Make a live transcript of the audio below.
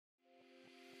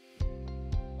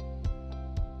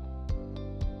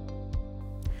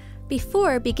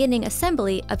Before beginning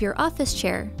assembly of your office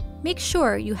chair, make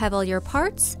sure you have all your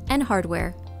parts and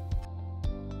hardware.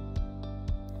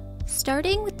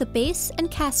 Starting with the base and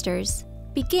casters,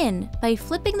 begin by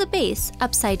flipping the base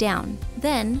upside down.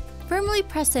 Then, firmly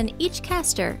press in each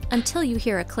caster until you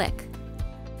hear a click.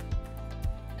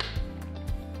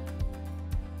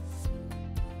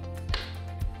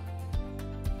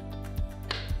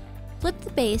 Flip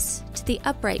the base to the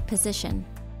upright position.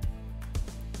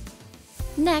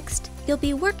 Next, you'll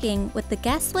be working with the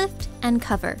gas lift and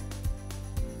cover.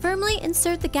 Firmly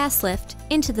insert the gas lift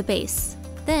into the base.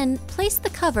 Then, place the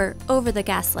cover over the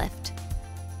gas lift.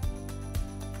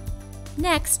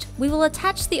 Next, we will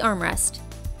attach the armrest.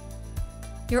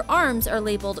 Your arms are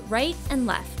labeled right and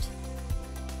left.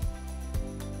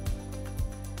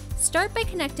 Start by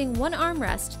connecting one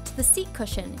armrest to the seat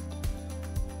cushion.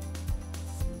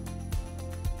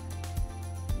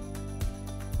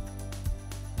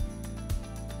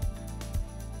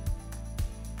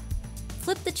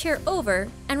 Flip the chair over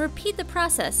and repeat the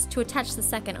process to attach the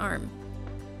second arm.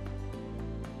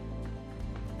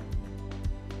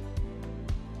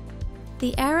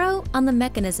 The arrow on the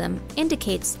mechanism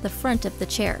indicates the front of the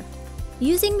chair.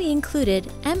 Using the included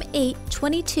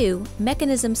M822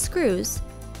 mechanism screws,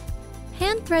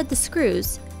 hand thread the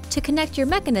screws to connect your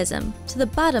mechanism to the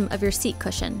bottom of your seat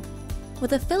cushion.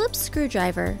 With a Phillips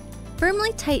screwdriver,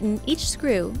 firmly tighten each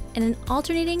screw in an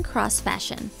alternating cross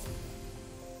fashion.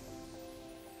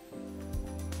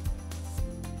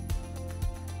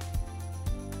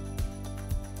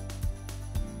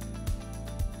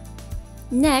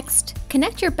 Next,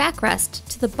 connect your backrest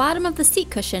to the bottom of the seat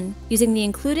cushion using the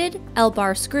included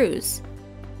L-bar screws.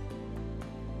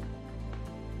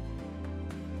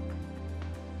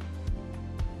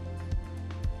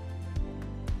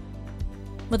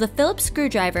 With a Phillips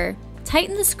screwdriver,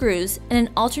 tighten the screws in an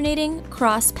alternating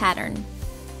cross pattern.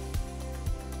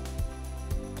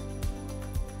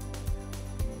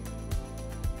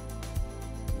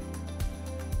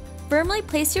 Firmly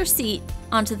place your seat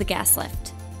onto the gas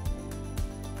lift.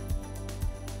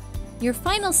 Your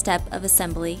final step of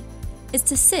assembly is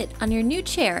to sit on your new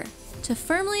chair to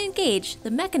firmly engage the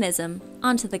mechanism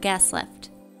onto the gas lift.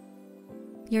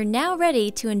 You're now ready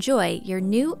to enjoy your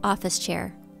new office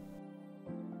chair.